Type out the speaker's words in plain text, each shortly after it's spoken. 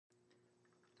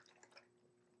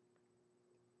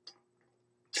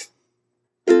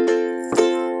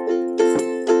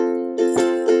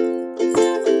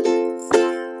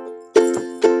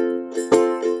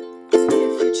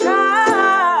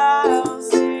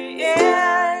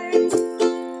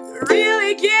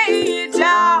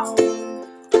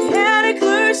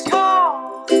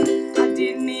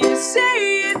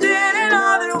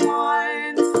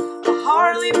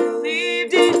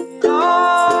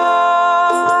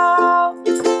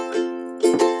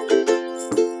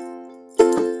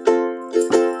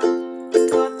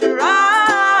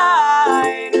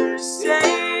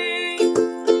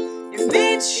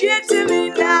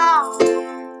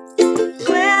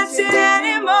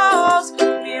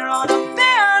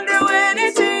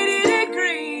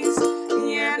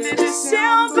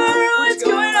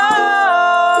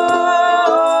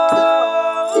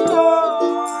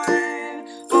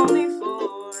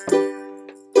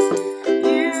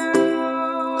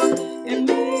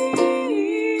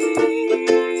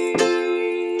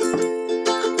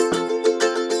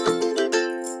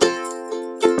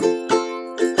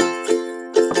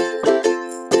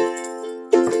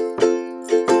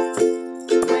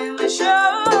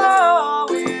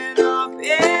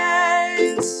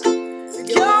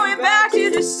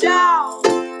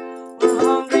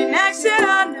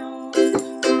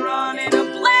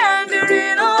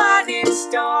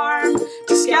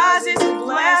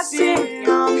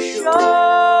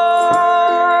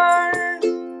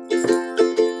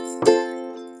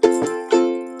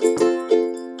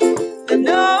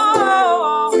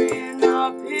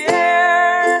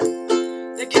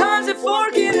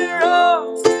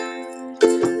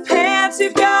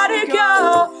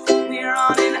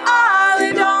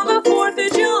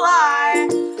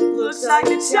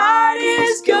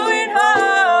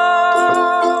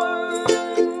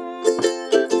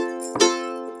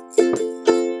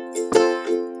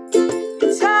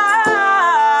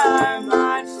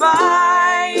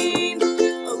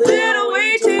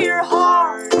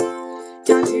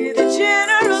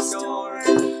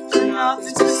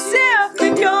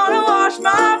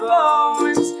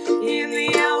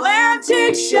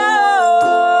sure,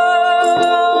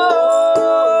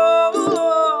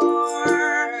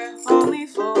 only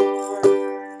for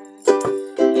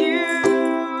you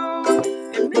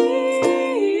and me.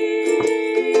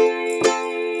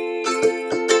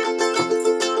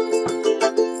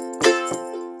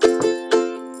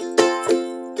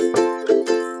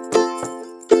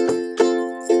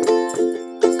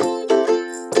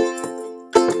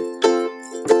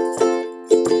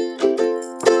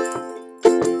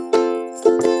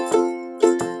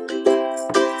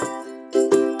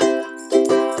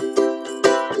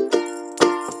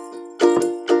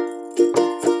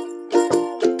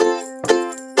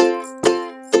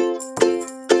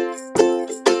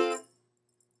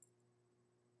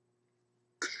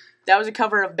 That was a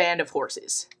cover of Band of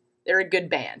Horses. They're a good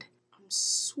band. I'm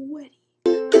sweaty.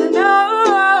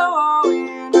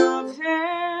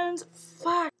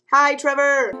 Fuck. Hi,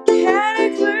 Trevor.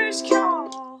 First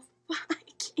call.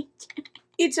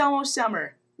 It's almost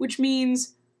summer, which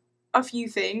means a few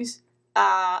things.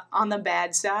 On the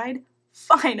bad side,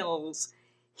 finals.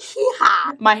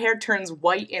 Yeah. My hair turns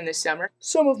white in the summer.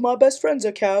 Some of my best friends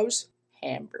are cows.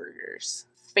 Hamburgers.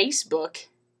 Facebook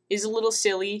is a little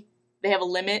silly. They have a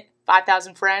limit,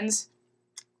 5,000 friends.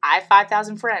 I have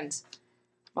 5,000 friends.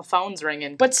 My phone's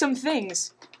ringing. But some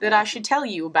things that I should tell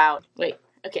you about. Wait,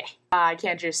 okay. I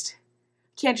can't just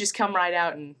come right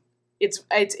out and it's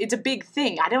a big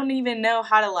thing. I don't even know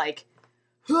how to like.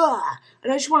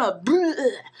 And I just want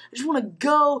to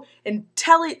go and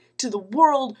tell it to the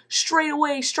world straight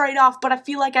away, straight off. But I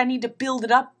feel like I need to build it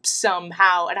up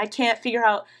somehow, and I can't figure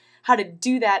out how to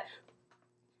do that.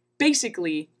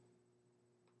 Basically,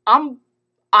 I'm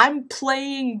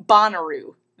playing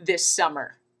Bonnaroo this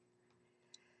summer.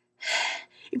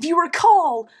 If you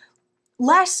recall,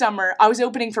 last summer I was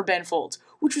opening for Ben Folds,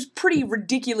 which was pretty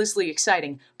ridiculously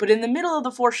exciting. But in the middle of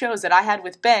the 4 shows that I had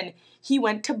with Ben, he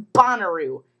went to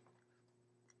Bonnaroo.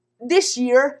 This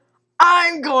year,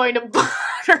 I'm going to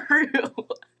Bonnaroo.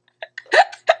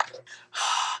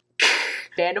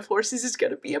 Band of Horses is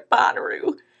going to be a Bonnaroo.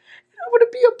 I'm going to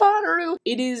be a Bonnaroo.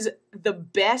 It is the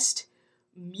best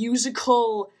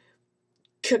musical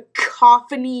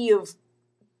cacophony of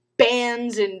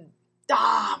bands and,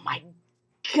 oh my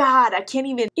God, I can't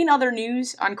even. In other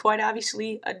news, on quite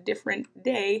obviously a different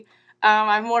day,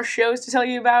 I have more shows to tell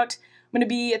you about. I'm going to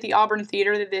be at the Auburn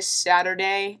Theater this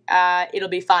Saturday. It'll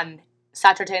be fun.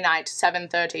 Saturday night,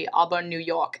 7:30, Auburn, New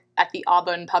York, at the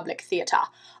Auburn Public Theater.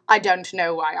 I don't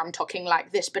know why I'm talking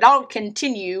like this, but I'll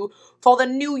continue for the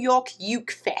New York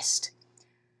Uke Fest.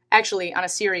 Actually, on a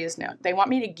serious note, they want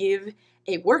me to give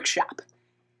a workshop.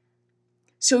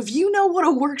 So if you know what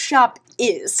a workshop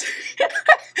is,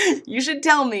 you should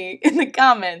tell me in the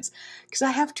comments, because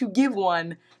I have to give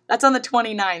one. That's on the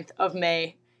 29th of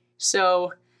May.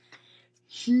 So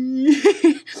if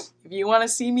you want to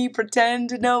see me pretend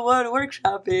to know what a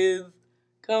workshop is,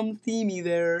 come see me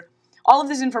there. All of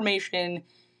this information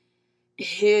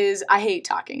is, I hate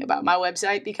talking about my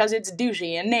website because it's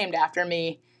douchey and named after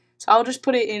me. So I'll just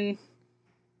put it in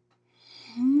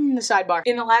the sidebar.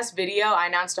 In the last video, I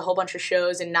announced a whole bunch of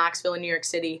shows in Knoxville and New York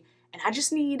City, and I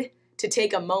just need to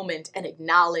take a moment and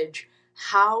acknowledge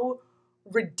how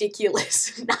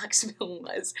ridiculous Knoxville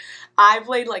was. I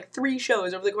played like 3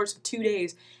 shows over the course of 2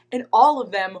 days, and all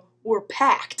of them were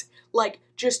packed. Like,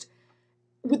 just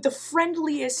with the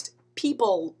friendliest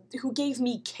people who gave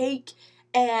me cake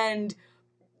and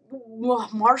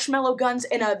marshmallow guns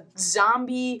and a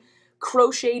zombie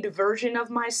crocheted version of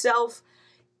myself.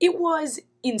 It was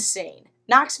insane.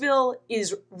 Knoxville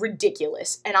is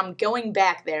ridiculous, and I'm going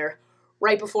back there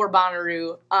right before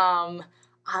Bonnaroo on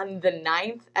the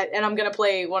 9th, and I'm gonna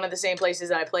play one of the same places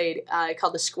that I played,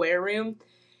 called the Square Room.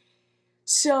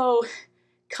 So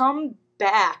come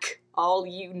back, all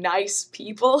you nice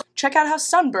people. Check out how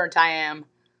sunburnt I am.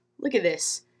 Look at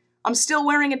this. I'm still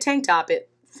wearing a tank top,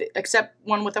 except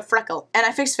one with a freckle. And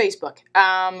I fixed Facebook.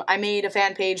 I made a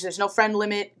fan page. There's no friend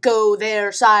limit. Go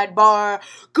there, sidebar.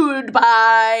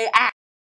 Goodbye.